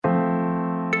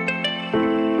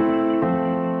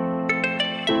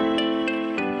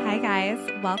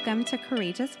Welcome to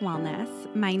Courageous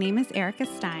Wellness. My name is Erica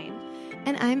Stein.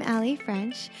 And I'm Allie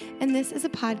French, and this is a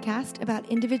podcast about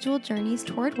individual journeys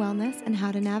toward wellness and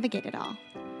how to navigate it all.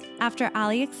 After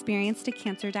Allie experienced a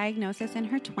cancer diagnosis in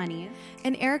her 20s,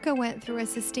 and Erica went through a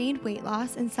sustained weight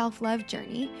loss and self-love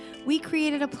journey, we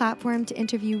created a platform to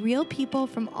interview real people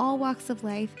from all walks of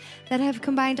life that have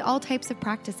combined all types of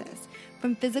practices.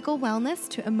 From physical wellness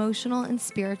to emotional and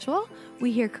spiritual,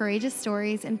 we hear courageous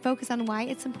stories and focus on why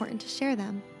it's important to share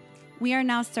them. We are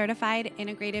now certified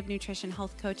integrative nutrition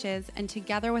health coaches, and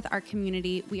together with our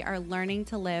community, we are learning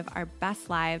to live our best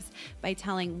lives by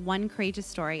telling one courageous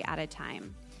story at a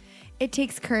time. It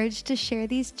takes courage to share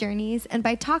these journeys, and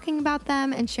by talking about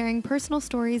them and sharing personal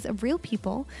stories of real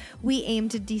people, we aim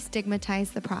to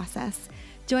destigmatize the process.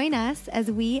 Join us as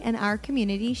we and our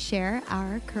community share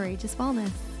our courageous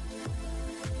wellness.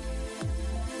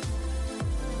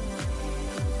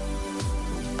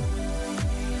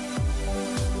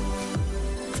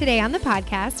 Today on the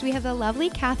podcast, we have the lovely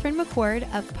Catherine McCord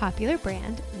of popular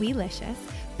brand Weelicious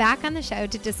back on the show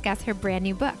to discuss her brand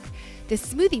new book, The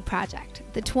Smoothie Project,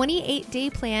 the 28-day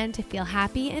plan to feel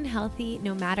happy and healthy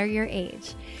no matter your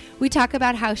age. We talk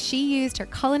about how she used her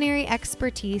culinary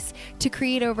expertise to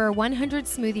create over 100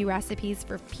 smoothie recipes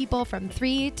for people from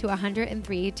 3 to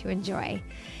 103 to enjoy.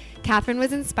 Catherine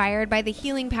was inspired by the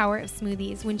healing power of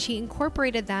smoothies when she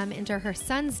incorporated them into her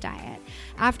son's diet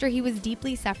after he was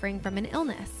deeply suffering from an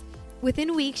illness.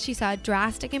 Within weeks, she saw a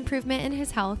drastic improvement in his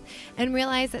health and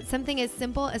realized that something as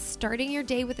simple as starting your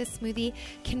day with a smoothie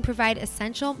can provide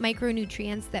essential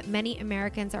micronutrients that many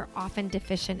Americans are often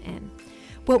deficient in.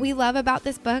 What we love about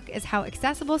this book is how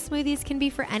accessible smoothies can be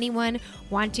for anyone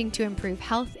wanting to improve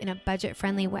health in a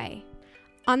budget-friendly way.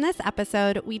 On this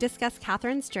episode, we discuss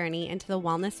Catherine's journey into the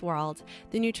wellness world,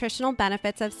 the nutritional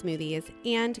benefits of smoothies,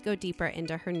 and go deeper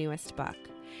into her newest book.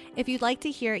 If you'd like to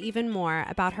hear even more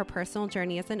about her personal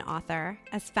journey as an author,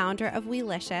 as founder of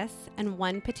Weelicious and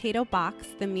One Potato Box,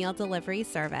 the meal delivery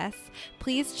service,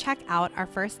 please check out our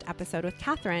first episode with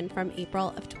Catherine from April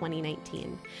of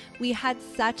 2019. We had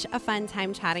such a fun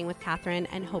time chatting with Catherine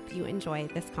and hope you enjoy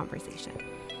this conversation.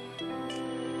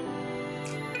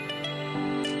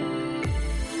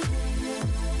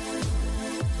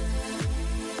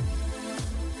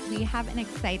 We have an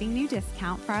exciting new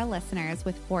discount for our listeners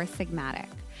with Four Sigmatic.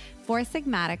 Four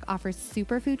Sigmatic offers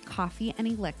superfood coffee and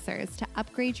elixirs to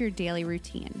upgrade your daily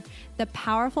routine. The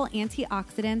powerful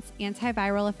antioxidants,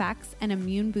 antiviral effects, and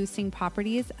immune-boosting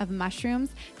properties of mushrooms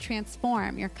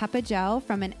transform your cup of joe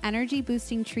from an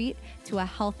energy-boosting treat to a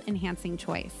health-enhancing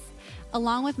choice.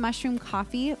 Along with mushroom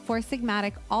coffee, Four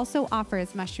Sigmatic also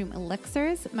offers mushroom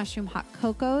elixirs, mushroom hot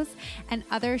cocos, and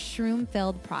other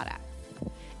shroom-filled products.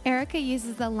 Erica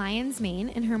uses the lion's mane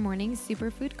in her morning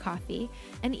superfood coffee,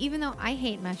 and even though I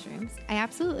hate mushrooms, I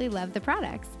absolutely love the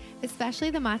products, especially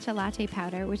the matcha latte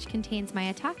powder, which contains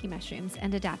maitake mushrooms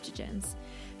and adaptogens.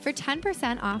 For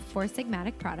 10% off Four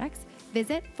Sigmatic products,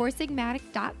 visit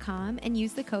foursigmatic.com and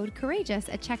use the code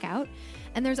COURAGEOUS at checkout,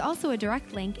 and there's also a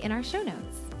direct link in our show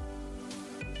notes.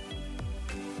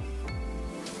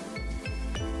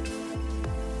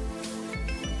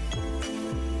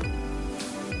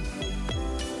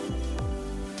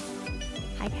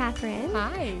 Hi, Catherine.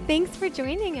 Hi. Thanks for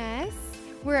joining us.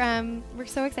 We're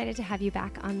so excited to have you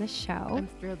back on the show. I'm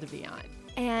thrilled to be on.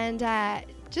 And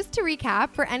just to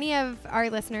recap, for any of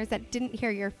our listeners that didn't hear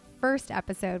your first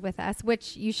episode with us,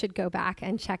 which you should go back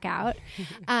and check out,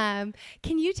 can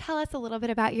you tell us a little bit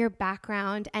about your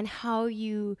background and how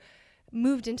you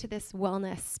moved into this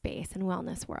wellness space and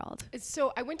wellness world?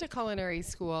 So I went to culinary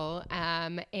school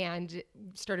and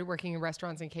started working in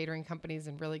restaurants and catering companies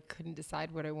and really couldn't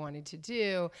decide what I wanted to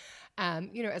do,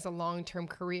 as a long-term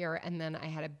career. And then I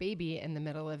had a baby in the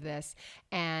middle of this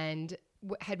and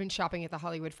had been shopping at the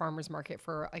Hollywood Farmers Market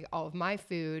for like all of my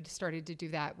food, started to do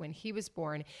that when he was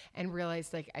born, and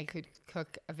realized like I could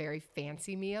cook a very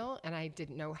fancy meal and I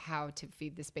didn't know how to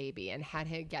feed this baby and how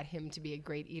to get him to be a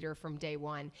great eater from day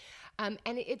one. And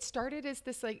it started as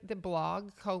this like the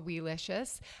blog called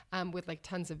Weelicious with like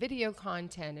tons of video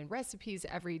content and recipes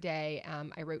every day.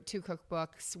 I wrote 2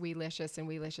 cookbooks, Weelicious and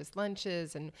Weelicious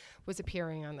Lunches, and was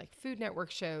appearing on like Food Network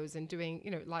shows and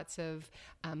doing, lots of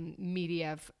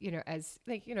media, as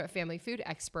a family food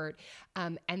expert.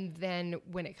 And then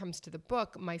when it comes to the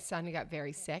book, my son got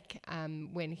very sick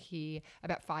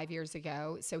about 5 years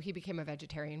ago. So he became a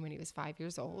vegetarian when he was 5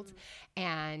 years old.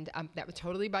 And that was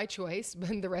totally by choice.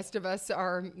 But the rest of us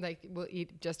are like, we'll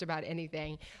eat just about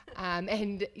anything.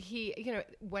 And he,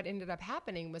 what ended up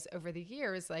happening was over the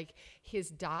years, like his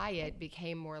diet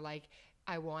became more like,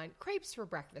 I want crepes for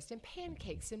breakfast and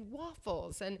pancakes and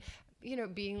waffles. And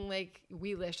being like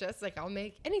Weelicious, like I'll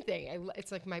make anything.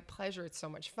 It's like my pleasure. It's so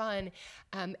much fun.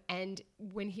 And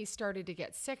when he started to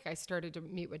get sick, I started to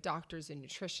meet with doctors and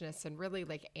nutritionists and really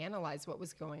like analyze what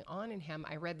was going on in him.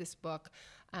 I read this book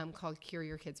called Cure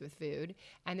Your Kids with Food.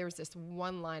 And there was this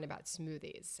one line about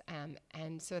smoothies.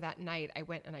 And so that night I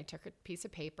went and I took a piece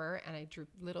of paper and I drew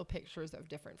little pictures of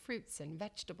different fruits and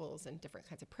vegetables and different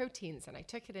kinds of proteins. And I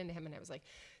took it into him and I was like,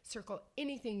 circle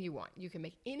anything you want. You can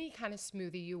make any kind of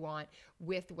smoothie you want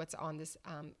with what's on this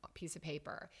piece of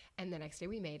paper. And the next day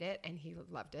we made it and he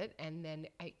loved it. And then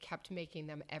I kept making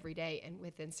them every day. And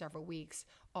within several weeks,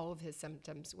 all of his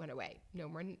symptoms went away. No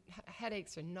more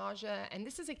headaches or nausea. And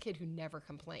this is a kid who never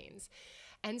complains.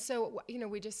 And so,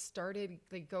 we just started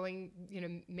like going,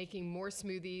 making more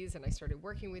smoothies, and I started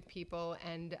working with people.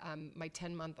 And my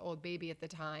 10-month-old baby at the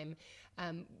time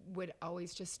would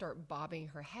always just start bobbing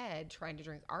her head trying to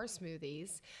drink our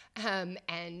smoothies.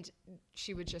 And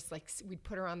she would just we'd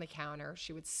put her on the counter.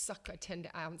 She would suck a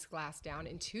 10-ounce glass down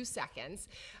in 2 seconds.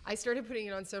 I started putting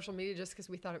it on social media just because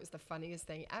we thought it was the funniest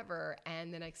thing ever.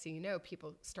 And the next thing you know,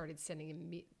 people started sending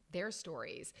me their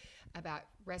stories about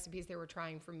recipes they were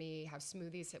trying for me, how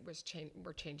smoothies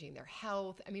were changing their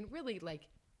health. I mean, really like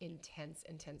intense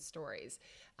stories.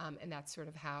 And that's sort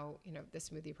of how, the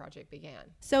Smoothie Project began.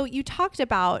 So you talked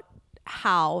about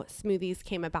how smoothies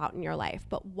came about in your life,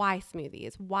 but why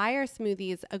smoothies? Why are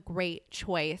smoothies a great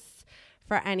choice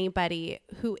for anybody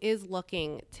who is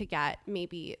looking to get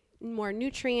maybe more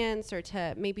nutrients or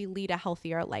to maybe lead a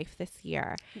healthier life this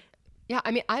year? Yeah,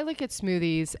 I mean, I look at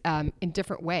smoothies in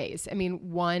different ways. I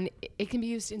mean, one, it can be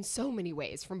used in so many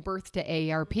ways, from birth to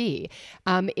AARP.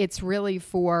 It's really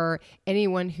for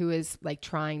anyone who is like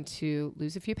trying to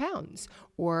lose a few pounds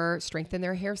or strengthen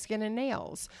their hair, skin, and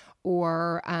nails.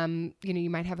 Or, you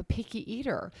might have a picky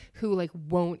eater who like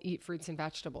won't eat fruits and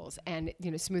vegetables, and,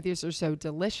 smoothies are so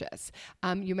delicious.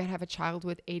 You might have a child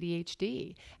with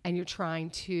ADHD and you're trying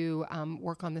to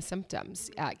work on the symptoms.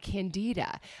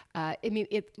 Candida. I mean,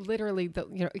 it literally,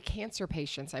 cancer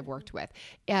patients I've worked with.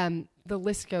 The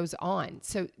list goes on.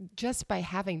 So just by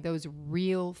having those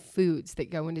real foods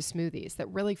that go into smoothies that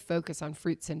really focus on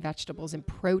fruits and vegetables and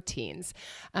proteins,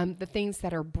 the things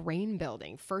that are brain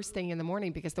building first thing in the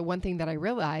morning, because the one thing that I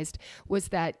realized was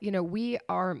that,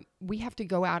 we have to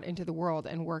go out into the world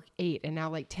and work 8 and now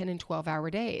like 10 and 12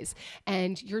 hour days.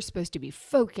 And you're supposed to be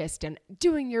focused and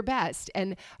doing your best.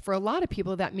 And for a lot of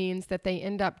people, that means that they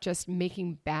end up just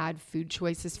making bad food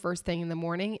choices first thing in the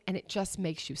morning. And it just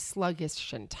makes you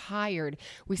sluggish and tired.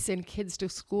 We send kids to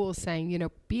school saying,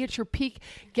 be at your peak,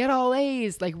 get all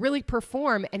A's, like really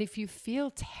perform. And if you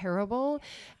feel terrible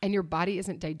and your body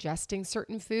isn't digesting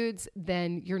certain foods,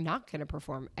 then you're not going to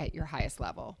perform at your highest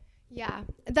level. Yeah,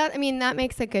 that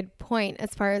makes a good point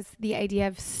as far as the idea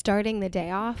of starting the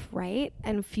day off right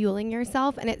and fueling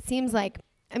yourself. And it seems like,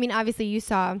 obviously you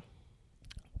saw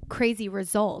crazy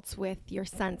results with your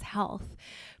son's health,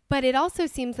 but it also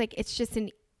seems like it's just an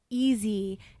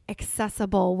easy,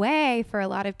 accessible way for a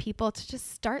lot of people to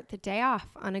just start the day off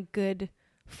on a good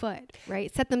foot,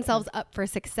 right? Set themselves up for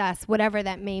success, whatever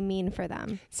that may mean for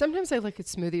them. Sometimes I look at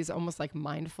smoothies almost like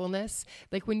mindfulness.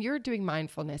 Like when you're doing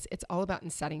mindfulness, it's all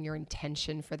about setting your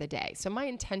intention for the day. So my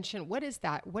intention, what is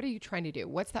that? What are you trying to do?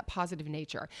 What's that positive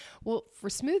nature? Well, for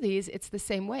smoothies, it's the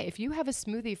same way. If you have a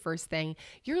smoothie first thing,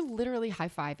 you're literally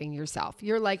high-fiving yourself.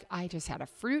 You're like, I just had a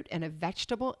fruit and a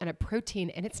vegetable and a protein,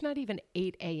 and it's not even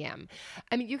 8 a.m.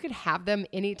 You could have them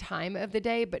any time of the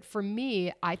day, but for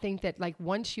me, I think that like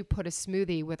once you put a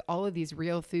smoothie with all of these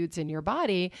real foods in your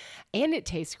body and it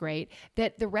tastes great,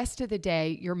 that the rest of the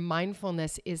day, your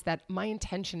mindfulness is that my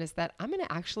intention is that I'm going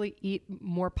to actually eat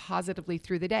more positively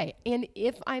through the day. And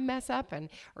if I mess up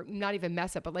or not even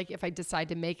mess up, but like if I decide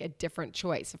to make a different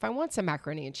choice, if I want some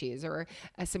macaroni and cheese or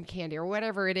some candy or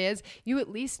whatever it is, you at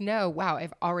least know, wow,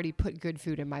 I've already put good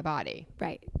food in my body.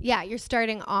 Right. Yeah. You're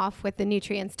starting off with the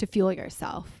nutrients to fuel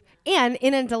yourself and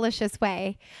in a delicious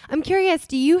way. I'm curious,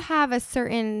 do you have a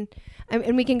certain,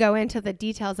 and we can go into the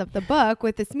details of the book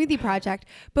with the Smoothie Project,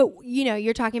 but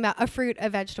you're talking about a fruit, a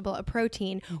vegetable, a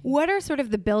protein. Mm-hmm. What are sort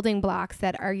of the building blocks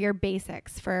that are your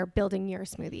basics for building your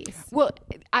smoothies? Well,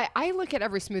 I look at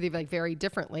every smoothie like very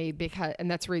differently and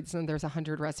that's the reason there's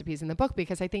 100 recipes in the book,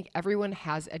 because I think everyone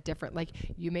has a different, like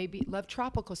you may love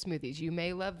tropical smoothies. You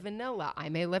may love vanilla. I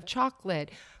may love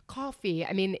chocolate, coffee.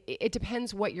 It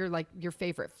depends what your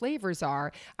favorite flavors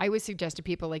are. I would suggest to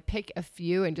people like pick a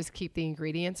few and just keep the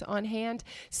ingredients on hand. beforehand.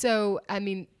 So, I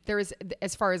mean, there's,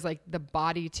 as far as like the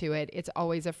body to it, it's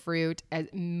always a fruit. As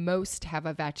most have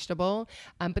a vegetable,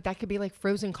 but that could be like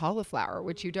frozen cauliflower,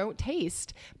 which you don't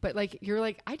taste, but like you're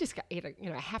like, I just ate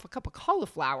a half a cup of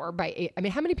cauliflower I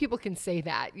mean, how many people can say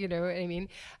that? You know what I mean?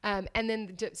 And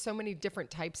then so many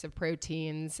different types of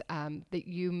proteins that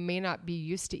you may not be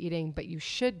used to eating, but you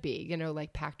should be,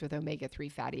 like packed with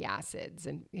omega-3 fatty acids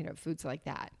and foods like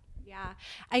that. Yeah.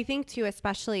 I think too,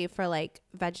 especially for like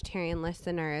vegetarian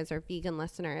listeners or vegan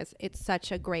listeners, it's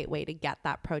such a great way to get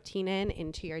that protein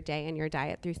into your day and your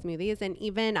diet through smoothies. And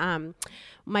even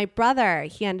my brother,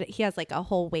 he has like a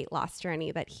whole weight loss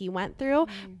journey that he went through.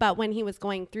 But when he was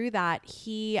going through that,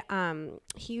 he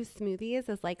used smoothies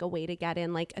as like a way to get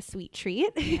in like a sweet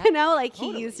treat, like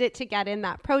he used it to get in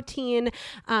that protein.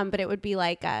 But it would be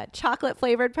like a chocolate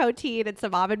flavored protein and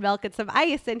some almond milk and some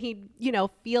ice. And he'd,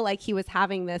 feel like he was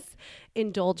having this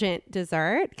indulgent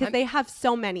dessert because they have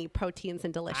so many proteins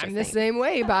and delicious I'm things. the same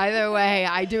way, by the way.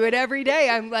 I do it every day.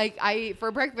 I'm like,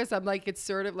 for breakfast, I'm like, it's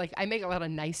sort of like, I make a lot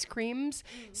of nice creams.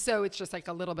 So it's just like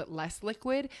a little bit less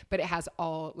liquid, but it has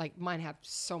all, like mine have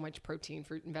so much protein,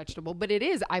 fruit and vegetable, but it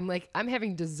is, I'm like, I'm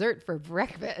having dessert for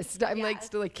breakfast. I'm like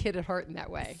still a kid at heart in that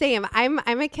way. Same. I'm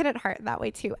a kid at heart that way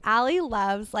too. Allie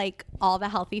loves like all the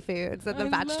healthy foods and the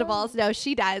vegetables. No,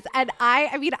 she does. And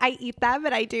I mean, I eat them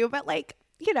and I do, but like,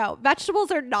 vegetables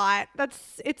are not,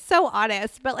 it's so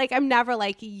honest, but like, I'm never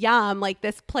like, yum, like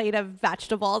this plate of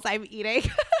vegetables I'm eating.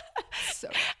 So,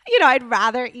 I'd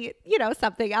rather eat,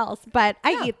 something else, but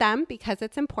I eat them because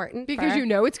it's important. Because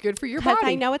it's good for your body.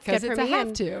 I know it's good for me.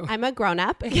 Have to. I'm a grown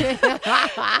up.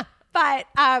 But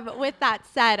with that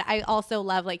said, I also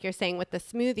love, like you're saying, with the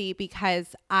smoothie,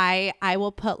 because I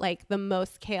will put like the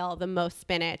most kale, the most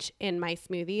spinach in my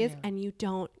smoothies, and you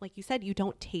don't, like you said, you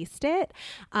don't taste it,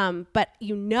 but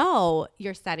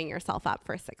you're setting yourself up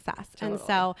for success. Totally. And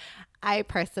so I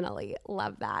personally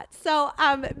love that. So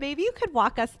maybe you could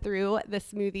walk us through the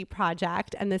smoothie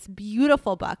project and this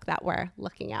beautiful book that we're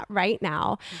looking at right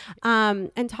now,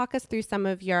 and talk us through some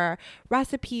of your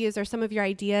recipes or some of your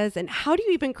ideas, and how do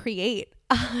you even create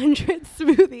 100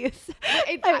 smoothies?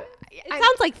 It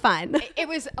sounds like fun. It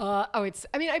was,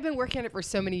 I've been working on it for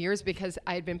so many years because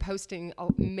I had been posting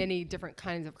many different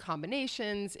kinds of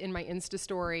combinations in my Insta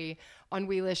story on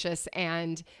Weelicious,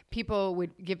 and people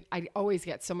I'd always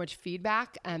get so much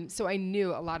feedback. So I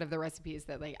knew a lot of the recipes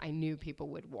that like I knew people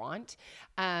would want.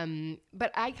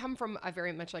 But I come from a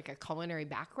very much like a culinary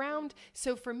background.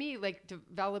 So for me, like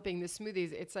developing the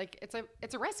smoothies, it's like,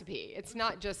 it's a recipe. It's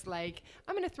not just like,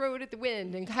 I'm going to throw it at the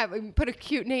wind and put a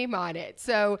cute name on it.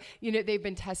 So, they've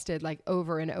been tested like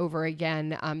over and over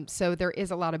again. So there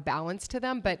is a lot of balance to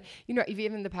them, but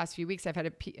even in the past few weeks, I've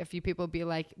had a few people be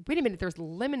like, wait a minute, there's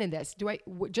lemon in this. Do I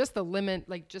just the lemon,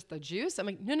 like just the juice? I'm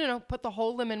like, no, put the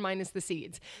whole lemon minus the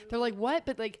seeds. They're like, what?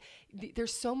 But like,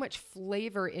 there's so much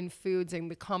flavor in foods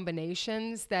and the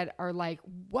combinations that are like,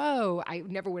 whoa, I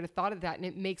never would have thought of that. And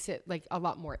it makes it like a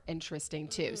lot more interesting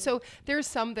too. So there's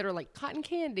some that are like cotton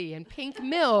candy and pink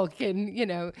milk and,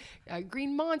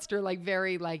 green monster, like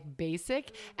very like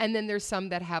basic. And then there's some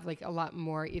that have like a lot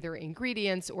more either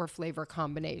ingredients or flavor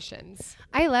combinations.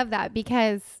 I love that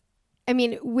because, I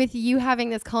mean, with you having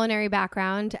this culinary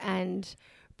background and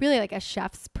really like a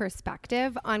chef's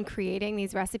perspective on creating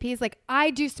these recipes, like I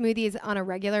do smoothies on a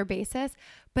regular basis,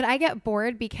 but I get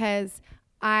bored because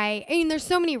I mean, there's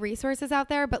so many resources out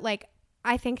there, but like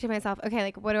I think to myself, okay,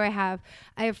 like what do I have?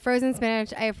 I have frozen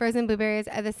spinach, I have frozen blueberries,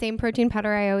 I have the same protein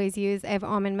powder I always use, I have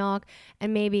almond milk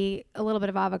and maybe a little bit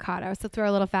of avocado, so throw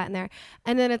a little fat in there.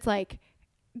 And then it's like,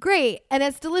 great, and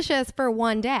it's delicious for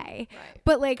one day. Right.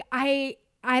 But like I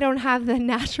don't have the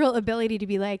natural ability to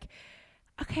be like,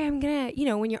 okay, I'm going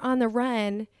to, when you're on the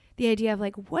run, the idea of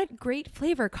like, what great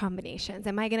flavor combinations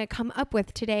am I going to come up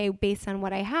with today based on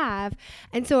what I have?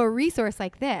 And so a resource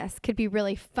like this could be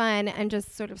really fun and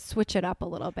just sort of switch it up a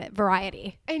little bit,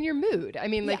 variety. And your mood. I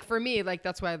mean, like for me, like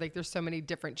that's why like there's so many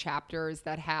different chapters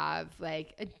that have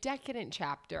like a decadent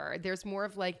chapter. There's more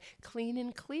of like clean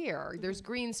and clear. There's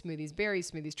green smoothies, berry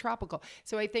smoothies, tropical.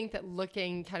 So I think that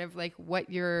looking kind of like what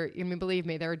believe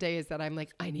me, there are days that I'm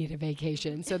like, I need a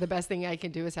vacation. So the best thing I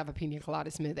can do is have a pina colada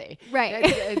smoothie.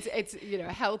 Right. It's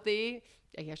healthy.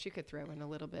 I guess you could throw in a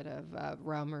little bit of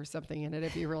rum or something in it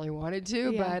if you really wanted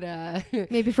to, but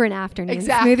maybe for an afternoon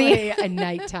smoothie, smoothie. A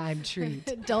nighttime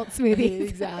treat, adult smoothies.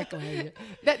 Exactly.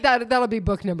 That'll be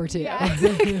book number 2. Yeah.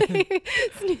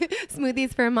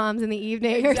 Smoothies for moms in the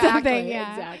evening or something.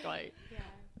 Yeah. Exactly.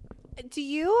 Yeah. Do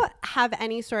you have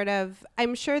any sort of?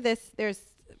 I'm sure there's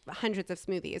hundreds of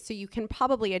smoothies, so you can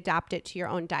probably adapt it to your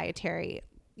own dietary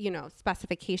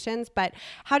specifications, but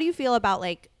how do you feel about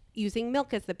like using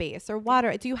milk as the base or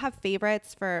water. Do you have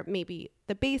favorites for maybe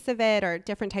the base of it or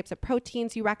different types of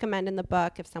proteins you recommend in the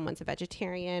book if someone's a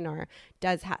vegetarian or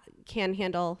can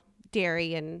handle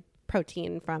dairy and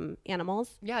protein from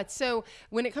animals? Yeah. So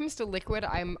when it comes to liquid,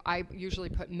 I usually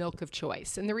put milk of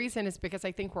choice. And the reason is because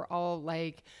I think we're all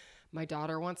like, my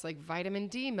daughter wants like vitamin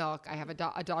D milk. I have a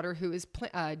daughter who is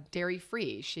dairy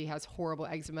free. She has horrible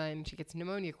eczema and she gets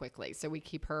pneumonia quickly. So we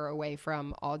keep her away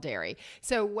from all dairy.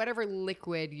 So whatever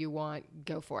liquid you want,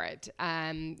 go for it.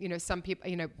 Some people,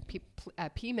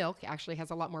 pea milk actually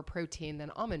has a lot more protein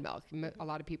than almond milk. A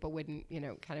lot of people wouldn't,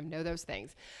 kind of know those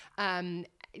things.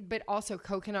 But also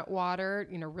coconut water,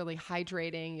 really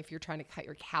hydrating. If you're trying to cut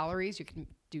your calories, you can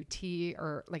do tea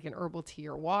or like an herbal tea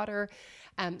or water.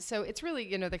 So it's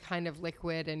really, the kind of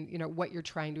liquid and, what you're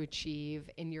trying to achieve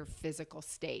in your physical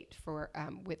state for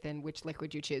within which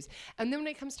liquid you choose. And then when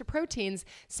it comes to proteins,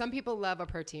 some people love a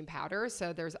protein powder.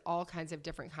 So there's all kinds of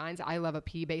different kinds. I love a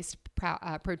pea-based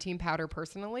protein powder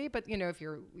personally, but, if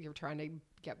you're trying to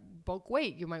get bulk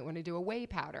weight, you might want to do a whey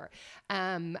powder.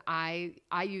 I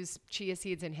use chia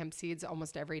seeds and hemp seeds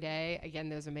almost every day. Again,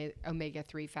 those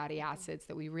omega-3 fatty acids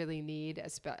that we really need,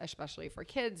 especially for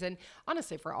kids and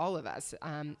honestly for all of us.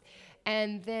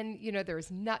 And then, there's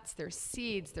nuts, there's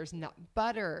seeds, there's nut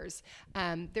butters.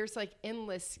 There's like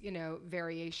endless,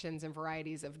 variations and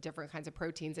varieties of different kinds of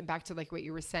proteins. And back to like what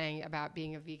you were saying about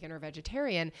being a vegan or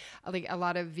vegetarian, like a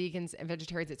lot of vegans and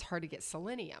vegetarians, it's hard to get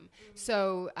selenium.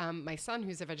 So my son,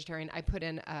 who's a vegetarian, I put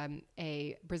in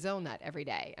a Brazil nut every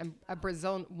day. And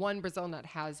one Brazil nut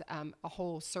has a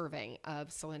whole serving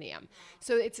of selenium.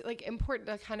 So it's like important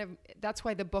to that's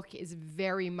why the book is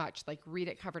very much like read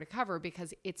it cover to cover,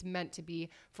 because it's meant to be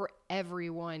for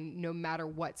everyone, no matter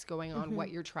what's going on, what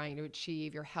you're trying to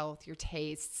achieve, your health, your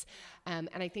tastes. And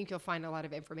I think you'll find a lot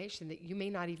of information that you may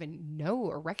not even know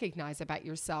or recognize about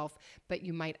yourself, but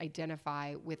you might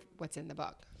identify with what's in the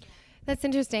book. That's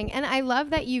interesting. And I love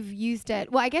that you've used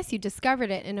it. Well, I guess you discovered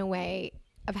it in a way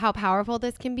of how powerful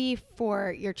this can be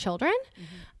for your children.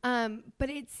 But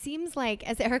it seems like,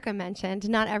 as Erica mentioned,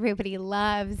 not everybody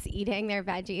loves eating their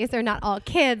veggies, or not all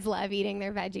kids love eating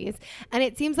their veggies. And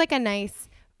it seems like a nice,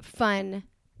 fun,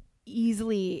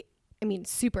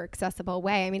 super accessible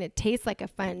way. It tastes like a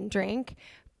fun drink,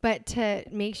 but to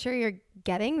make sure you're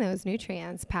getting those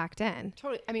nutrients packed in.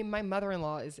 Totally. My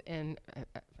mother-in-law is in...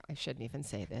 I shouldn't even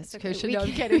say this because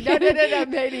I'm kidding. No,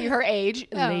 maybe her age,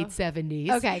 late 70s.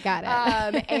 Okay, got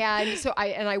it. And so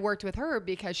I worked with her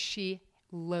because she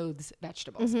loathes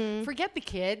vegetables. Forget the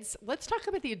kids. Let's talk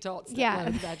about the adults that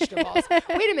loathe vegetables.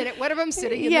 Wait a minute. One of them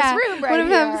sitting in this room right here. One of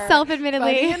them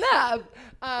self-admittedly. Funny enough.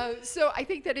 So I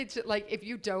think that it's like, if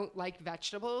you don't like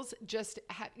vegetables, just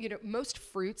most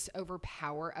fruits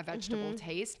overpower a vegetable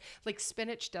taste. Like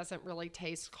spinach doesn't really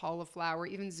taste, cauliflower,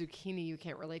 even zucchini you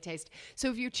can't really taste. So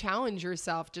if you challenge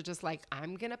yourself to just like,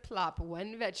 I'm going to plop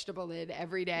one vegetable in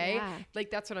every day,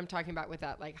 like that's what I'm talking about with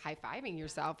that, like high-fiving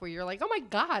yourself, where you're like, oh my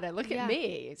God, look at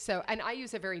me. So, and I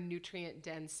use a very nutrient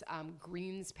dense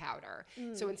greens powder.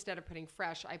 So instead of putting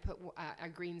fresh, I put a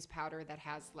greens powder that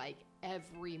has like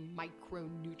every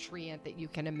micronutrient that you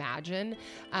can imagine.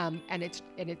 And it's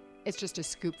just a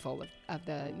scoopful of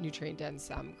the nutrient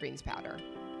dense greens powder.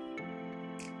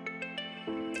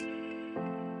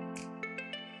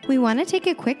 We want to take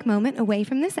a quick moment away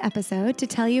from this episode to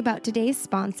tell you about today's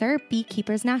sponsor,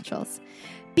 Beekeepers Naturals.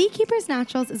 Beekeepers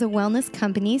Naturals is a wellness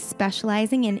company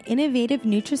specializing in innovative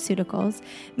nutraceuticals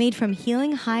made from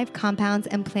healing hive compounds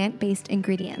and plant-based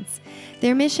ingredients.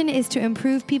 Their mission is to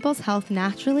improve people's health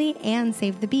naturally and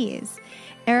save the bees.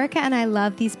 Erica and I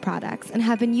love these products and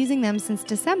have been using them since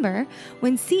December,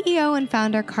 when CEO and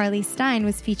founder Carly Stein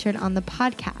was featured on the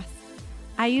podcast.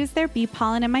 I use their bee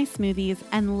pollen in my smoothies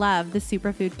and love the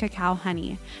superfood cacao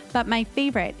honey, but my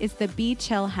favorite is the Bee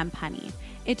Chill hemp honey.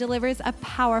 It delivers a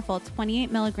powerful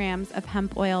 28 milligrams of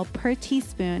hemp oil per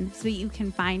teaspoon so that you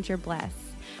can find your bliss.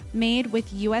 Made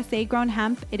with USA-grown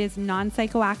hemp, it is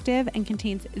non-psychoactive and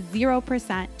contains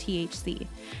 0% THC.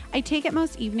 I take it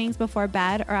most evenings before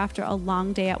bed or after a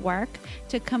long day at work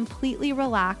to completely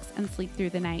relax and sleep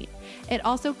through the night. It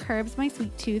also curbs my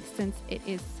sweet tooth since it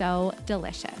is so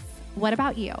delicious. What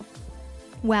about you?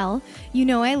 Well,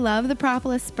 I love the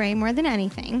propolis spray more than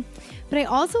anything, but I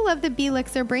also love the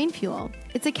Bee-Lixir Brain Fuel.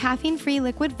 It's a caffeine-free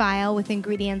liquid vial with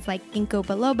ingredients like ginkgo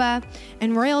biloba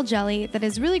and royal jelly that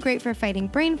is really great for fighting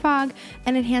brain fog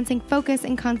and enhancing focus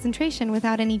and concentration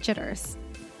without any jitters.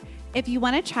 If you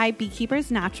want to try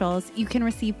Beekeepers Naturals, you can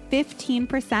receive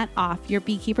 15% off your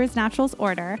Beekeepers Naturals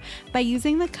order by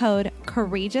using the code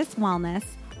Courageous Wellness,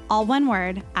 all one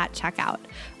word, at checkout.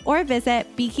 or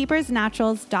visit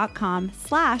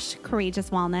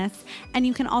beekeepersnaturals.com/courageouswellness, and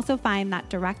you can also find that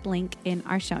direct link in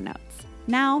our show notes.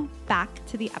 Now, back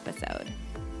to the episode.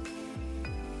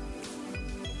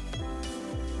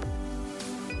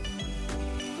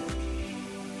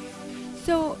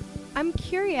 So I'm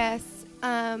curious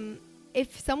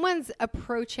if someone's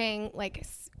approaching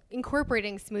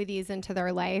incorporating smoothies into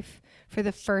their life for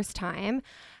the first time,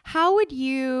 how would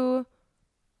you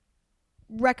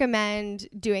recommend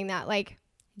doing that? Like,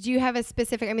 do you have a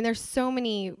specific, I mean, there's so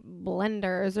many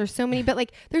blenders, there's so many,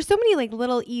 but there's so many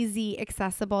little easy,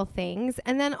 accessible things.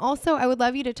 And then also I would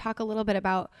love you to talk a little bit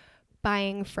about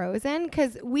buying frozen,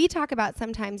 because we talk about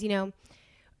sometimes,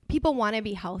 people want to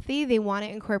be healthy. They want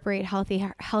to incorporate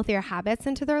healthier habits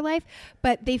into their life,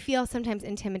 but they feel sometimes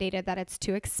intimidated that it's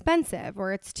too expensive,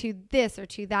 or it's too this or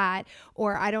too that,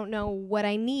 or I don't know what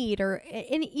I need.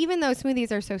 And even though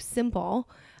smoothies are so simple,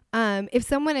 if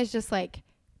someone is just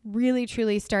really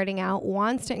truly starting out,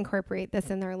 wants to incorporate this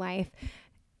in their life,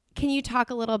 can you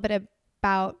talk a little bit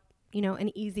about,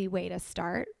 an easy way to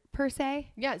start per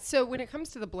se? Yeah. So when it comes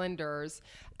to the blenders,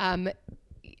 I've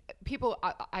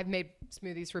made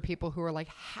smoothies for people who are like,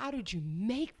 how did you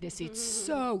make this? It's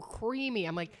so creamy.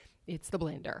 I'm like, it's the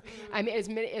blender. I mean,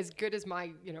 as good as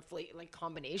my,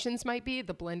 combinations might be,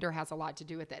 the blender has a lot to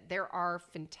do with it. There are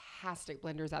fantastic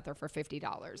blenders out there for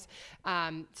 $50.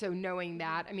 So knowing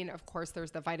that, I mean, of course,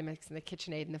 there's the Vitamix and the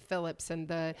KitchenAid and the Philips and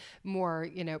the more,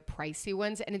 pricey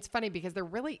ones. And it's funny because there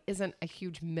really isn't a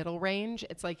huge middle range.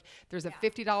 It's like there's a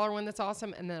 $50 one that's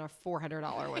awesome and then a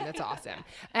 $400 one that's awesome.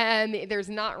 And there's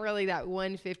not really that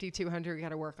 $150, $200. You got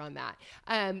to work on that.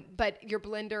 But your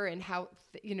blender and how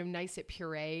nice it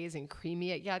purees and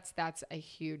creamy it gets, that's a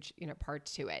huge, part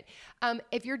to it.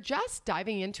 If you're just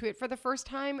diving into it for the first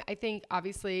time, I think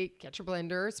obviously get your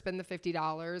blender, spend the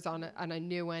 $50 on a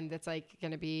new one that's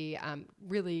going to be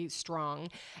really strong,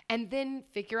 and then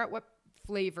figure out what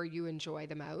flavor you enjoy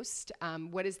the most.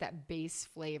 What is that base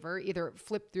flavor? Either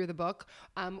flip through the book,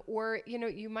 or,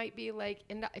 you might be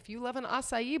if you love an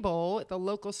acai bowl at the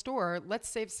local store, let's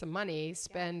save some money,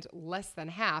 spend less than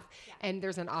half. And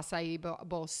there's an acai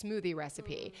bowl smoothie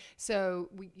recipe. So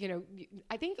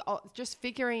I think just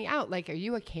figuring out, are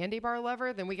you a candy bar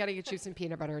lover? Then we got to get you some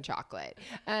peanut butter and chocolate.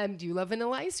 Do you love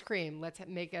vanilla ice cream? Let's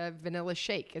make a vanilla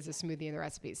shake as a smoothie in the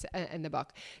recipes in the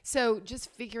book. So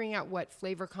just figuring out what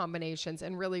flavor combinations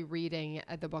and really reading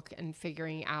the book and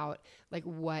figuring out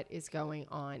what is going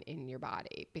on in your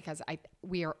body, because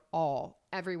we are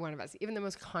every one of us, even the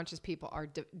most conscious people, are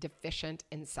deficient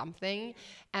in something,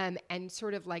 and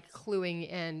sort of cluing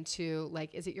into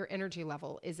is it your energy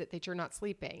level? Is it that you're not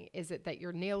sleeping? Is it that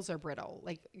your nails are brittle?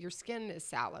 Your skin is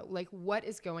sallow? What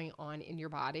is going on in your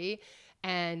body?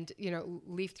 And,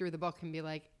 leaf through the book and be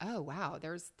like, oh, wow,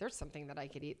 there's something that I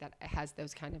could eat that has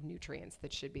those kind of nutrients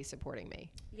that should be supporting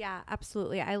me. Yeah,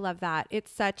 absolutely. I love that.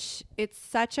 It's such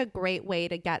a great way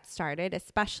to get started,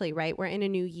 especially, right? We're in a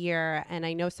new year, and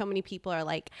I know so many people are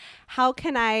like, how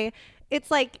can I... It's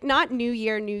not new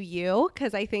year, new you,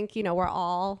 because I think, we're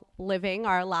all living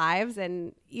our lives,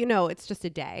 and, it's just a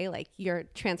day. Your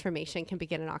transformation can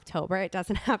begin in October. It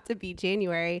doesn't have to be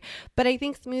January. But I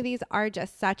think smoothies are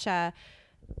just such an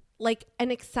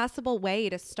accessible way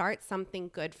to start something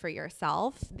good for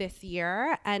yourself this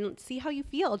year and see how you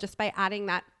feel just by adding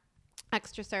that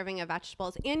extra serving of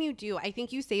vegetables. And I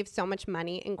think you save so much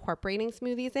money incorporating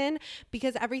smoothies in,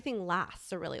 because everything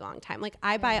lasts a really long time.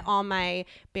 I buy all my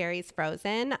berries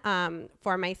frozen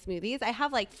for my smoothies. I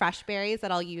have fresh berries that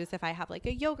I'll use if I have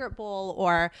a yogurt bowl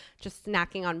or just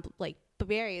snacking on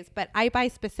berries, but I buy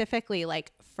specifically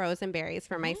frozen berries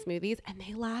for my smoothies, and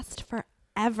they last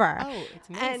forever. Oh, it's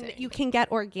amazing. And you can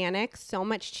get organic so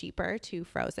much cheaper to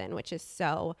frozen, which is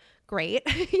so great,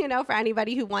 for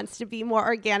anybody who wants to be more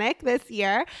organic this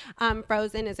year.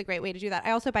 Frozen is a great way to do that.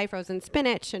 I also buy frozen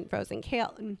spinach and frozen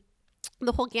kale and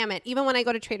the whole gamut. Even when I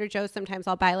go to Trader Joe's, sometimes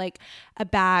I'll buy a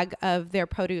bag of their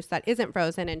produce that isn't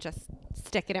frozen and just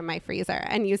stick it in my freezer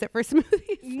and use it for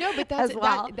smoothies. No, but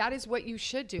that is what you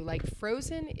should do.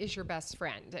 Frozen is your best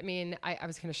friend. I mean, I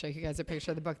was going to show you guys a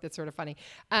picture of the book that's sort of funny.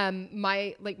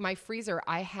 My freezer,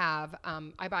 I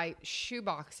buy shoe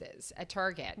boxes at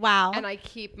Target. Wow. And I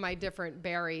keep my different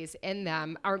berries in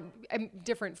them, or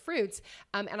different fruits.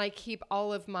 And I keep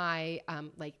all of my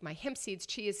my hemp seeds,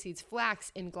 chia seeds,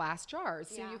 flax in glass jars. jars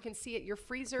so you can see it. Your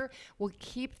freezer will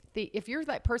keep if you're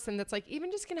that person that's like,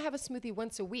 even just going to have a smoothie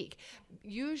once a week,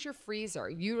 use your freezer.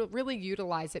 You really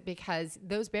utilize it because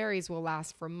those berries will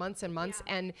last for months and months.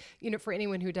 And, for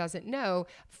anyone who doesn't know,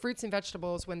 fruits and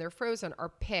vegetables, when they're frozen, are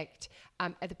picked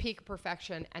at the peak of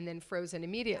perfection and then frozen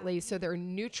immediately. So their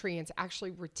nutrients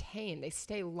actually retain. They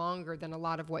stay longer than a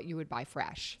lot of what you would buy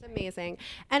fresh. It's amazing.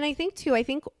 And I think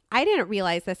I didn't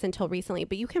realize this until recently,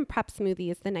 but you can prep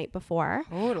smoothies the night before.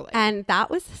 Totally. And that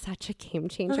was such a game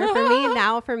changer for me.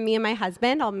 Now for me and my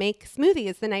husband, I'll make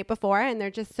smoothies the night before, and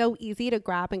they're just so easy to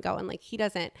grab and go. And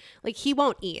he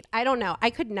won't eat. I don't know.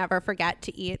 I could never forget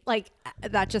to eat.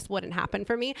 That just wouldn't happen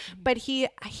for me. But he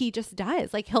just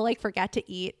does. He'll forget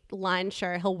to eat lunch,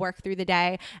 or he'll work through the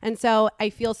day. And so I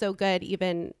feel so good,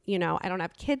 even, I don't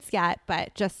have kids yet,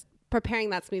 but just preparing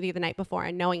that smoothie the night before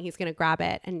and knowing he's going to grab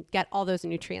it and get all those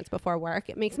nutrients before work,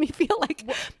 it makes me feel like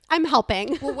I'm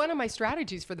helping. Well, one of my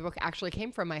strategies for the book actually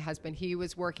came from my husband. He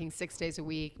was working 6 days a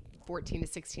week, 14 to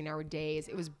 16 hour days.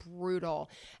 It was brutal.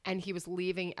 And he was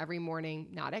leaving every morning,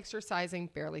 not exercising,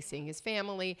 barely seeing his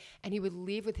family. And he would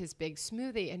leave with his big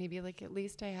smoothie and he'd be like, at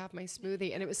least I have my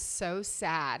smoothie. And it was so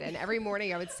sad. And every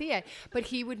morning I would see it, but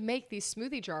he would make these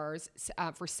smoothie jars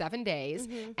for 7 days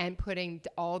and putting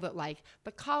all the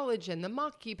collagen, the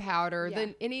maki powder,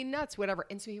 any nuts, whatever.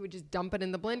 And so he would just dump it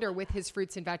in the blender with his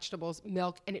fruits and vegetables,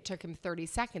 milk, and it took him 30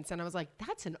 seconds. And I was like,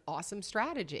 that's an awesome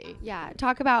strategy. Yeah.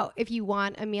 Talk about if you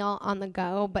want a meal on the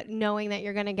go, but knowing that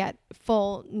you're going to get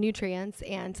full nutrients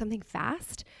and something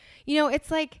fast.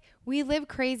 It's like we live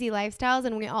crazy lifestyles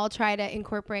and we all try to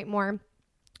incorporate more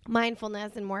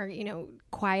mindfulness and more,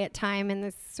 quiet time in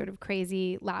this sort of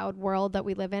crazy, loud world that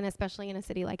we live in, especially in a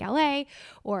city like LA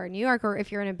or New York, or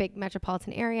if you're in a big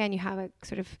metropolitan area and you have a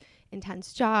sort of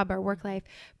intense job or work life.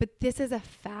 But this is a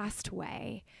fast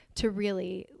way to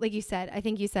really, like you said, I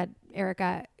think you said,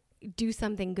 Erica, do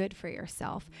something good for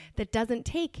yourself that doesn't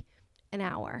take an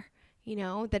hour,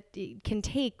 that it can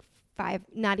take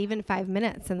not even 5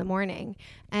 minutes in the morning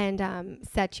and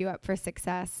set you up for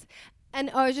success. And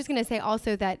I was just going to say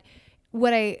also that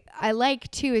what I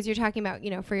like too is you're talking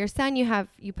about, for your son,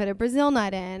 you put a Brazil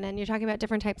nut in and you're talking about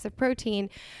different types of protein.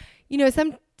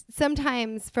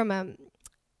 Sometimes from a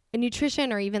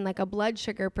nutrition or even like a blood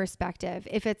sugar perspective,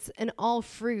 if it's an all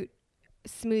fruit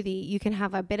smoothie, you can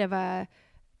have a bit of a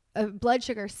blood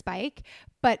sugar spike,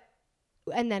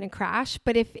 and then a crash.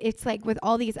 But if it's like with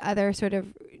all these other sort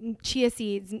of chia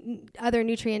seeds, other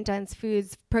nutrient dense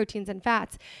foods, proteins and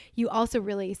fats, you also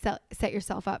really set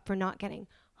yourself up for not getting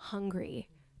hungry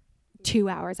 2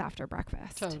 hours after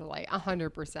breakfast. Totally,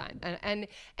 100%.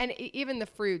 And even the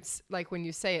fruits, like when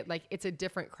you say it, like it's a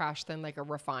different crash than like a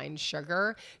refined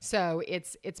sugar. So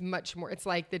it's much more, it's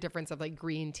like the difference of like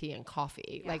green tea and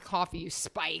coffee. Yeah. Like coffee, you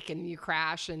spike and you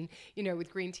crash. And,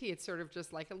 with green tea, it's sort of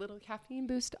just like a little caffeine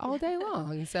boost all day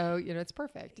long. So, it's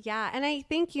perfect. Yeah. And I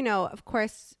think, of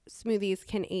course, smoothies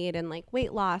can aid in like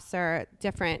weight loss or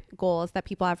different goals that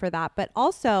people have for that. But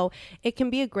also it can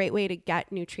be a great way to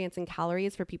get nutrients and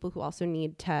calories for people who also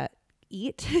need to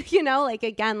eat,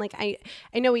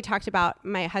 I know we talked about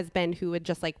my husband who would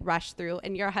just like rush through,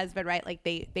 and your husband, right? Like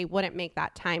they wouldn't make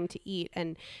that time to eat.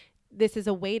 And this is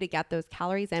a way to get those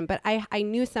calories in. But I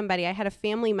knew somebody, I had a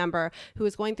family member who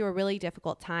was going through a really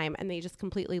difficult time and they just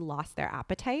completely lost their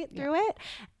appetite through it.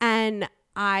 And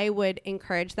I would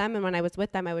encourage them. And when I was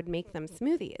with them, I would make them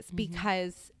smoothies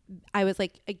because I was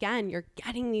like, again, you're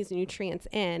getting these nutrients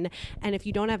in. And if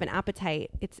you don't have an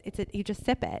appetite, you just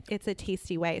sip it. It's a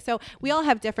tasty way. So we all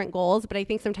have different goals, but I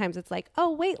think sometimes it's like,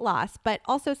 oh, weight loss, but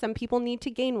also some people need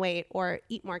to gain weight or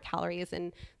eat more calories.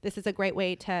 And this is a great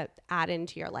way to add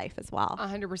into your life as well.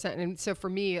 100%. And so for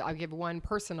me, I'll give one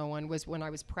personal one was when I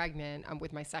was pregnant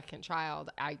with my second child,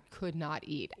 I could not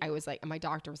eat. I was like, and my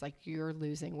doctor was like, you're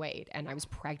losing weight. And I was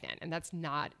pregnant and that's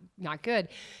not good.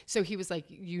 So he was like,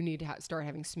 you need to start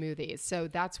having smoothies. So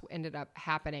that's what ended up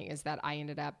happening is that I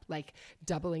ended up like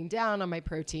doubling down on my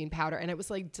protein powder and it was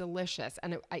like delicious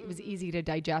and it was easy to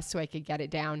digest so I could get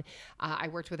it down. I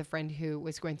worked with a friend who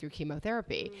was going through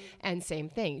chemotherapy and same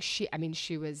thing. She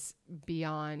was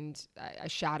beyond a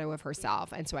shadow of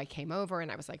herself. And so I came over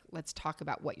and I was like, let's talk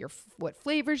about what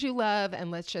flavors you love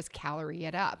and let's just calorie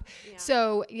it up. Yeah.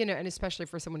 So, and especially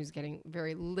for someone who's getting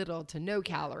very little to no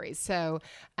calories. So,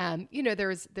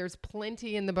 there's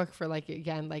plenty in the book for like,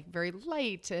 again, like very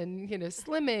light and,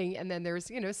 slimming. And then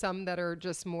there's, some that are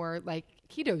just more like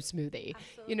keto smoothie, Absolutely.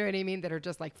 You know what I mean? That are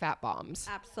just like fat bombs.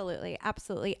 Absolutely.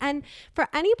 Absolutely. And for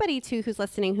anybody too, who's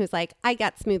listening, who's like, I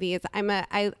get smoothies.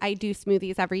 I do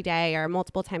smoothies every day or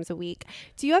multiple times a week.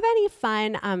 Do you have any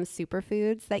fun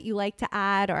superfoods that you like to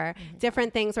add or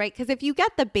different things, right? Because if you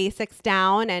get the basics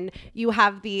down and you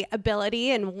have the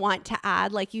ability and want to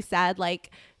add, like you said,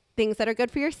 like things that are good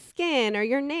for your skin or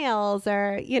your nails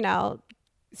or,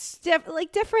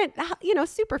 different,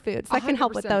 superfoods that can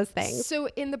help with 100%. those things. So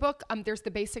in the book, there's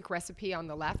the basic recipe on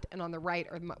the left, and on the right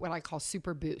are what I call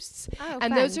super boosts.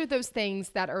 And those are those things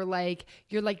that are like,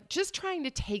 you're like just trying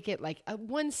to take it like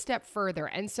one step further.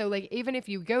 And so like, even if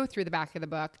you go through the back of the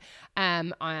book,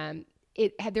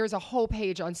 there's a whole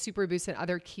page on super boosts and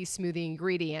other key smoothie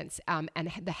ingredients, and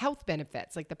the health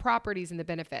benefits, like the properties and the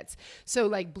benefits. So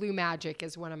like Blue Magic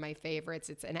is one of my favorites.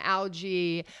 It's an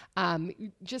algae,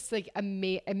 just like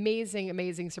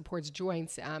amazing, supports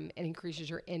joints, and increases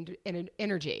your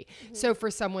energy. So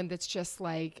for someone that's just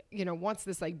like, wants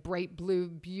this like bright blue,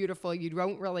 beautiful, you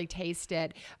don't really taste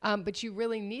it, but you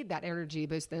really need that energy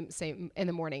boost same in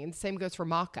the morning. And the same goes for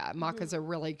maca. Maca's a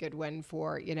really good one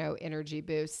for, energy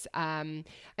boosts.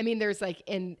 There's like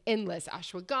endless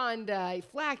ashwagandha,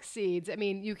 flax seeds.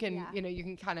 You can, you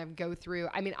can kind of go through.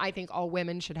 I think all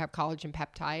women should have collagen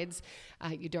peptides.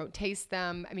 You don't taste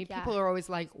them. People are always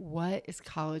like, what is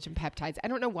collagen peptides? I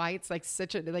don't know why it's like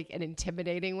such an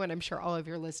intimidating one. I'm sure all of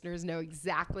your listeners know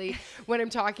exactly what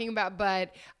I'm talking about,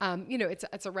 but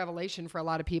it's a revelation for a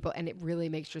lot of people, and it really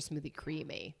makes your smoothie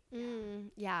creamy.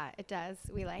 Yeah, it does.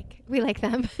 We like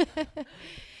them.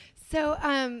 So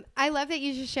I love that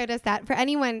you just showed us that. For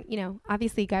anyone,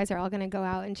 obviously you guys are all going to go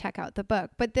out and check out the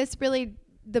book, but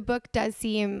the book does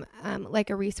seem like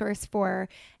a resource for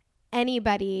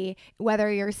anybody, whether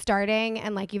you're starting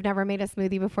and like you've never made a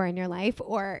smoothie before in your life,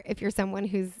 or if you're someone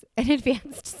who's an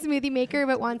advanced smoothie maker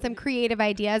but wants some creative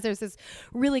ideas. There's this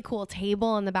really cool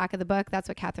table in the back of the book. That's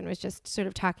what Catherine was just sort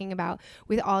of talking about,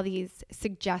 with all these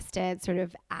suggested sort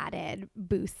of added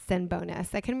boosts and bonus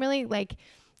that can really like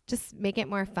just make it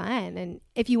more fun. And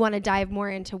if you want to dive more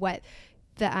into what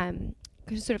the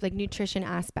sort of like nutrition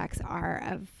aspects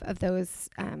are of those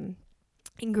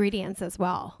ingredients as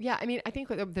well. Yeah, I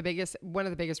think one of the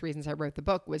biggest reasons I wrote the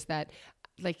book was that,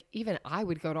 like, even I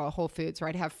would go to a Whole Foods, or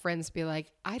I'd have friends be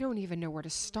like, I don't even know where to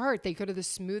start. They go to the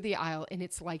smoothie aisle and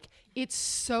it's like, it's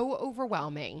so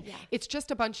overwhelming. Yeah. It's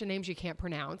just a bunch of names you can't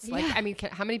pronounce. Like, how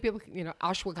many people,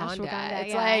 ashwagandha.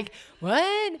 It's like,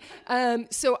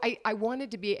 what? So I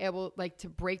wanted to be able like to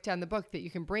break down the book that you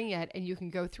can bring it and you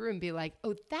can go through and be like,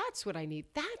 oh, that's what I need.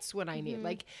 That's what I need.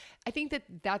 Like, I think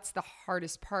that's the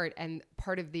hardest part, and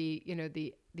part of the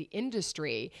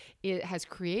industry, it has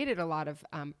created a lot of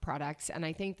products. And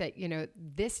I think that,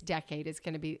 this decade is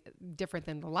going to be different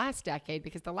than the last decade,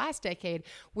 because the last decade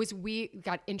was we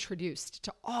got introduced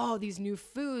to all these new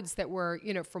foods that were,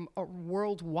 from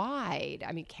worldwide.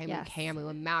 Camu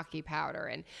and maki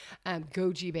powder and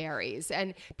goji berries.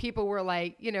 And people were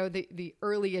like, the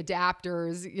early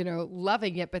adapters,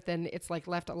 loving it, but then it's like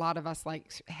left a lot of us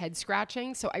like head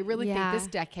scratching. So I really think this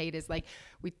decade is like,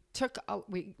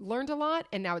 we learned a lot,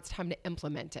 and now it's time to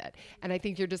implement it. And I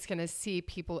think you're just going to see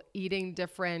people eating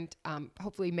different,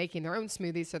 hopefully making their own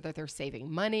smoothies so that they're saving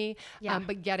money,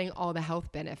 but getting all the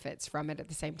health benefits from it at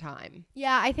the same time.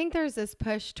 Yeah, I think there's this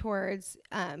push towards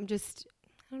just,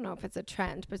 I don't know if it's a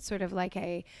trend, but sort of like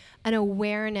an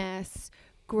awareness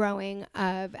growing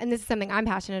of, and this is something I'm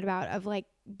passionate about, of like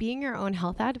being your own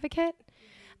health advocate.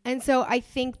 And so I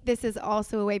think this is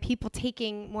also a way people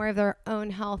taking more of their own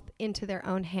health into their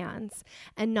own hands,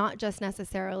 and not just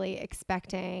necessarily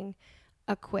expecting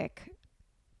a quick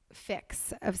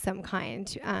fix of some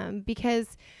kind.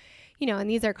 Because, and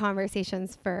these are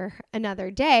conversations for another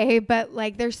day, but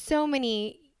like there's so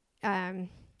many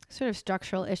sort of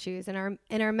structural issues in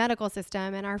our medical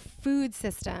system and our food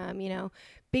system,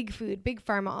 big food, big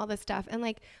pharma, all this stuff. And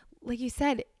like you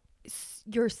said,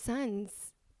 your son's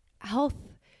health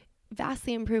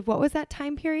vastly improved. What was that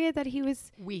time period that he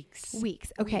was? Weeks.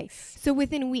 Okay. Weeks. So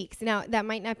within weeks. Now that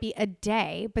might not be a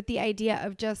day, but the idea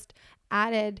of just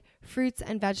added fruits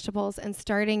and vegetables and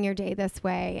starting your day this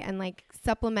way, and like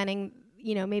supplementing,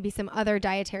 maybe some other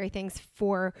dietary things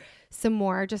for some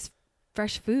more just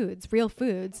fresh foods, real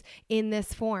foods in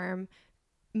this form,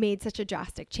 made such a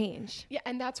drastic change. Yeah.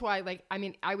 And that's why,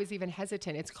 I was even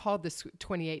hesitant. It's called the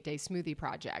 28-Day Smoothie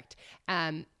Project.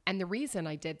 And the reason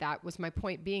I did that was, my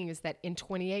point being is that in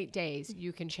 28 days,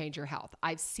 you can change your health.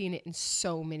 I've seen it in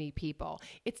so many people.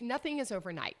 Nothing is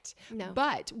overnight,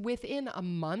 but within a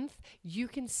month, you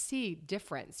can see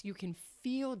difference. You can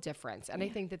feel difference. And I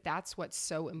think that that's what's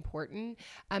so important.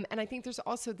 And I think there's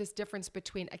also this difference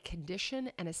between a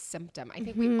condition and a symptom. I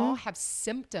think we all have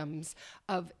symptoms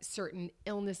of certain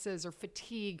illnesses or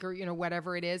fatigue or,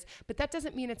 whatever it is, but that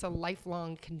doesn't mean it's a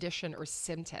lifelong condition or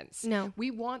sentence. No.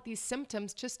 We want these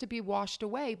symptoms just to be washed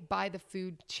away by the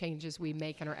food changes we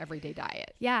make in our everyday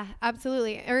diet. Yeah,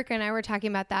 absolutely. Erica and I were talking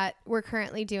about that. We're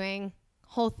currently doing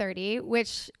Whole30,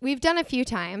 which we've done a few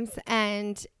times,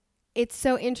 and it's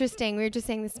so interesting. We were just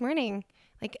saying this morning,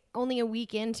 like only a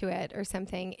week into it or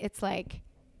something, it's like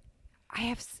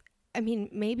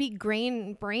maybe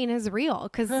brain is real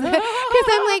because I'm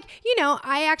like,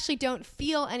 I actually don't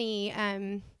feel any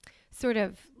sort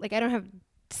of like, I don't have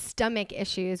stomach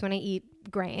issues when I eat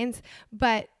grains,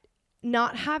 but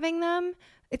not having them,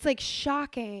 it's like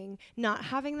shocking. Not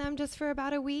having them just for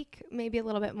about a week, maybe a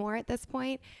little bit more at this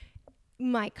point,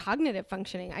 my cognitive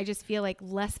functioning, I just feel like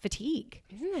less fatigue.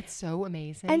 Isn't that so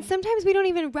amazing? And sometimes we don't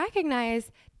even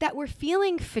recognize that we're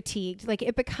feeling fatigued. Like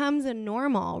it becomes a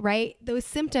normal, right? Those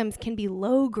symptoms can be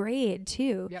low grade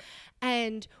too. Yep.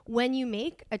 And when you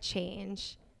make a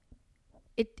change,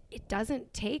 it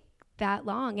doesn't take that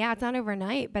long. Yeah, it's not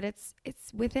overnight, but it's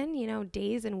within,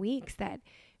 days and weeks that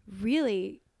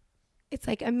really, it's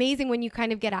like amazing when you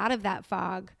kind of get out of that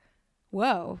fog.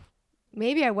 Whoa,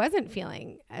 maybe I wasn't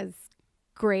feeling as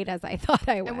great as I thought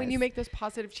I was. And when you make those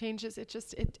positive changes,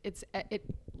 it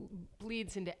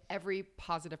bleeds into every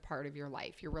positive part of your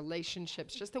life, your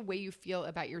relationships, just the way you feel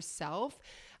about yourself,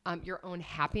 your own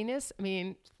happiness. I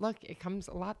mean, look, it comes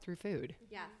a lot through food.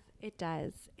 Yes, it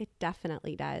does. It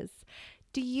definitely does.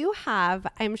 Do you have,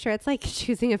 I'm sure it's like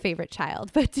choosing a favorite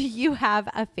child, but do you have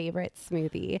a favorite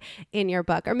smoothie in your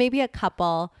book, or maybe a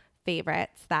couple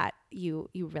favorites that you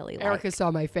really like? Erica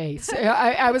saw my face.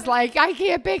 I was like, I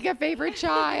can't pick a favorite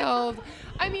child.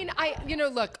 I mean,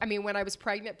 when I was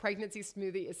pregnant, pregnancy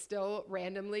smoothie is still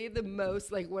randomly the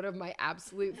most, like, one of my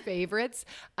absolute favorites.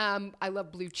 I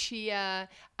love blue chia.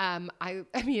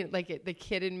 The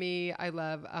kid in me, I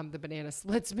love the banana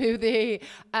split smoothie.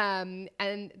 And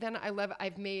then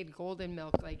I've made golden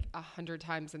milk like 100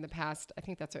 times in the past. I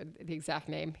think that's the exact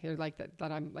name here, like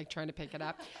that I'm like trying to pick it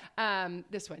up.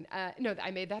 This one,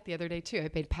 I made that the other day too. I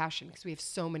made passion because we have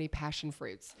so many passion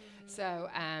fruits. So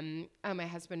my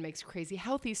husband makes crazy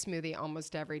healthy smoothie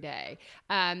almost every day.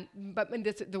 But when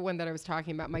the one that I was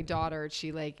talking about, my daughter,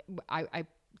 she I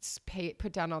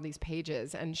put down all these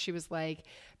pages and she was like,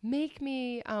 make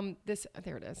me this.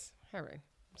 There it is. All right.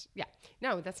 Yeah.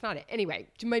 No, that's not it. Anyway,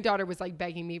 my daughter was like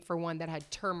begging me for one that had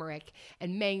turmeric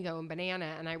and mango and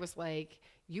banana. And I was like,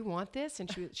 you want this?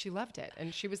 And she loved it.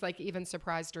 And she was like even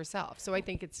surprised herself. So I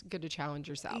think it's good to challenge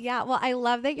yourself. Yeah. Well, I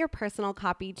love that your personal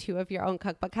copy too of your own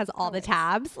cookbook has all the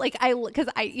tabs. Like because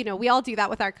we all do that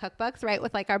with our cookbooks, right?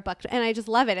 With like our book. And I just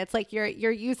love it. It's like you're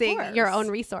using your own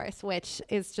resource, which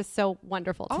is just so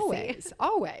wonderful to see.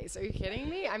 Always. Are you kidding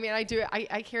me? I mean, I do.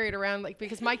 I carry it around like,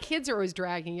 because my kids are always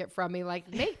dragging it from me.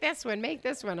 Like, make this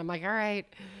one. I'm like, all right.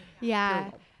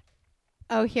 Yeah.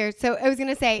 Oh, here. So I was going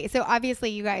to say, so obviously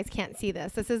you guys can't see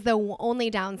this. This is the only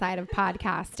downside of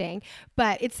podcasting,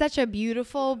 but it's such a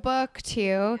beautiful book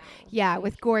too. Yeah,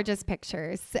 with gorgeous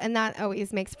pictures. And that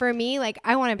always makes, for me, like,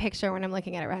 I want a picture when I'm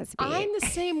looking at a recipe. I'm the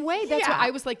same way. That's why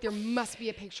I was like, there must be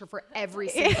a picture for every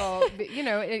single,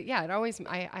 it always,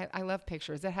 I love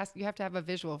pictures. You have to have a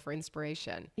visual for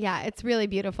inspiration. Yeah, it's really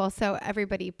beautiful. So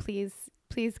everybody, please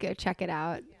go check it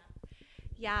out.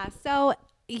 Yeah. So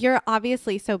you're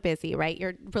obviously so busy, right?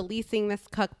 You're releasing this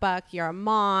cookbook. You're a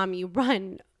mom. You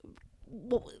run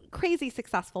crazy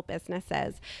successful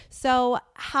businesses. So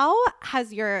how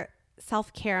has your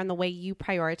self-care and the way you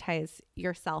prioritize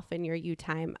yourself and your you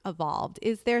time evolved?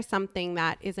 Is there something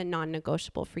that is a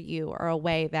non-negotiable for you, or a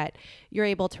way that you're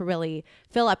able to really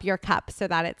fill up your cup so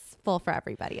that it's full for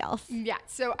everybody else? Yeah.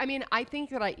 So, I mean, I think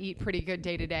that I eat pretty good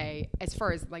day to day as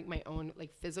far as like my own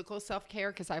like physical self-care,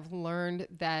 because I've learned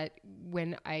that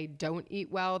when I don't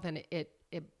eat well, then it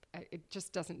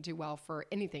just doesn't do well for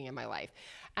anything in my life.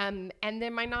 And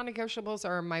then my non-negotiables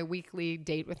are my weekly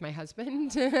date with my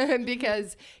husband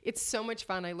because it's so much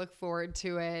fun. I look forward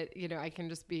to it. I can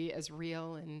just be as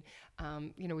real and,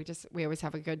 we always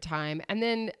have a good time. And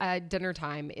then dinner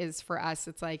time is for us.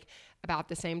 It's like about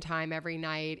the same time every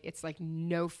night. It's like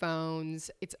no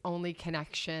phones. It's only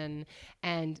connection.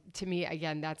 And to me,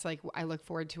 again, that's like, I look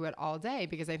forward to it all day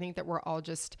because I think that we're all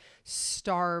just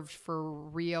starved for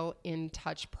real in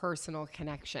touch personal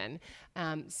connection.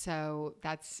 So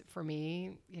that's for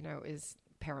me, is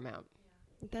paramount.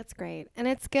 That's great. And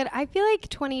it's good. I feel like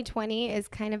 2020 is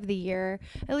kind of the year,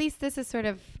 at least this is sort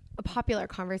of a popular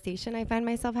conversation I find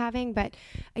myself having, but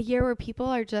a year where people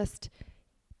are just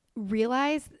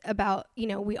realize about,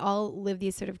 we all live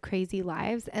these sort of crazy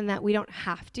lives and that we don't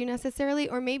have to necessarily,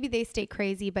 or maybe they stay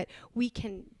crazy, but we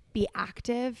can be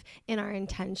active in our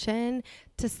intention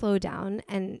to slow down,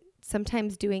 and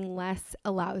sometimes doing less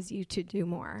allows you to do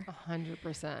more.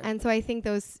 100%. And so I think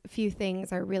those few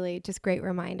things are really just great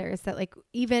reminders that, like,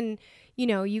 even,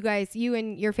 you guys, you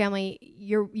and your family,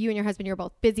 you and your husband, you're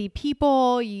both busy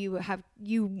people. You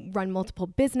run multiple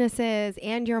businesses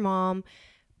and your mom,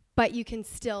 but you can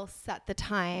still set the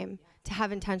time to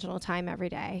have intentional time every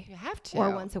day. You have to.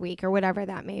 Or once a week or whatever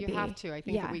that may be. You have to. I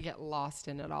think that we get lost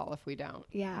in it all if we don't.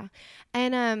 Yeah.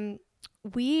 And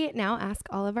we now ask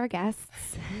all of our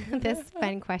guests this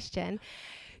fun question.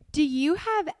 Do you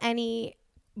have any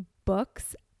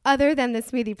books other than The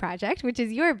Smoothie Project, which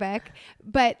is your book,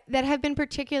 but that have been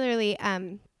particularly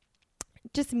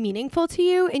just meaningful to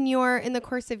you in the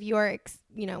course of your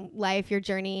life, your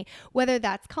journey, whether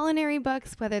that's culinary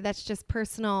books, whether that's just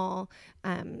personal,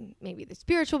 maybe the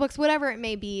spiritual books, whatever it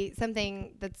may be,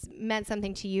 something that's meant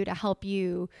something to you to help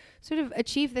you sort of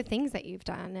achieve the things that you've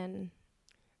done? And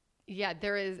yeah,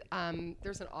 there's an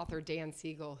author, Dan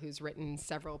Siegel, who's written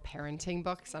several parenting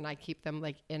books, and I keep them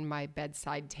like in my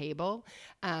bedside table,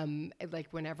 like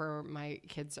whenever my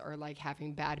kids are like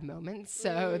having bad moments.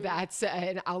 So that's,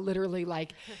 and I'll literally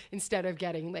like, instead of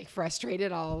getting like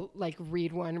frustrated, I'll like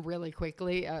read one really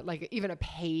quickly, like even a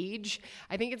page.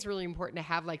 I think it's really important to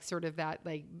have like sort of that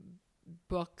like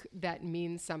book that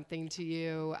means something to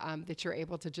you, that you're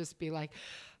able to just be like,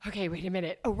 okay, wait a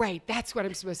minute. Oh, right. That's what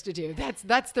I'm supposed to do.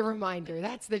 That's the reminder.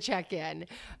 That's the check-in.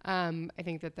 I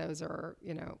think that those are,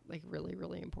 like really,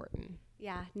 really important.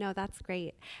 Yeah, no, that's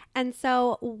great. And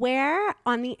so where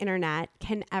on the internet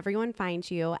can everyone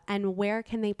find you, and where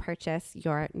can they purchase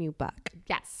your new book?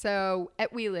 Yes. So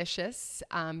at Weelicious,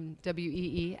 Weelicious,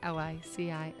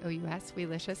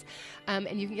 Weelicious.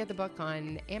 And you can get the book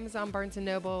on Amazon, Barnes &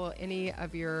 Noble, any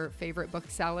of your favorite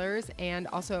booksellers, and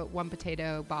also at One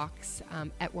Potato Box,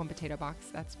 at One Potato Box.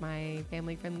 That's my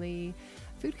family-friendly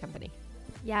food company.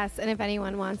 yes, and if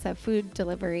anyone wants a food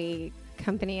delivery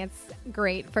company, it's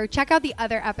great. Check out the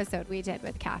other episode we did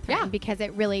with Catherine, because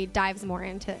it really dives more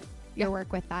into your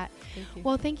work with that. Thank you.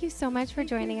 Well, thank you so much for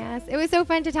joining us. It was so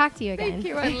fun to talk to you again. Thank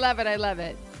you. I love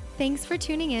it. Thanks for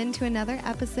tuning in to another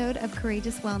episode of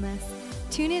Courageous Wellness.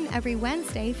 Tune in every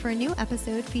Wednesday for a new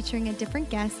episode featuring a different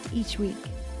guest each week.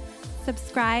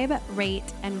 Subscribe, rate,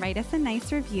 and write us a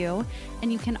nice review.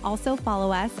 And you can also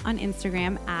follow us on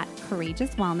Instagram at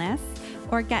Courageous Wellness,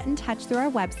 or get in touch through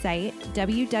our website,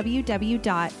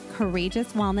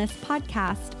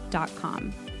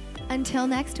 www.courageouswellnesspodcast.com. Until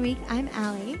next week, I'm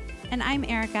Allie. And I'm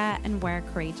Erica, and we're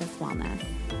Courageous Wellness.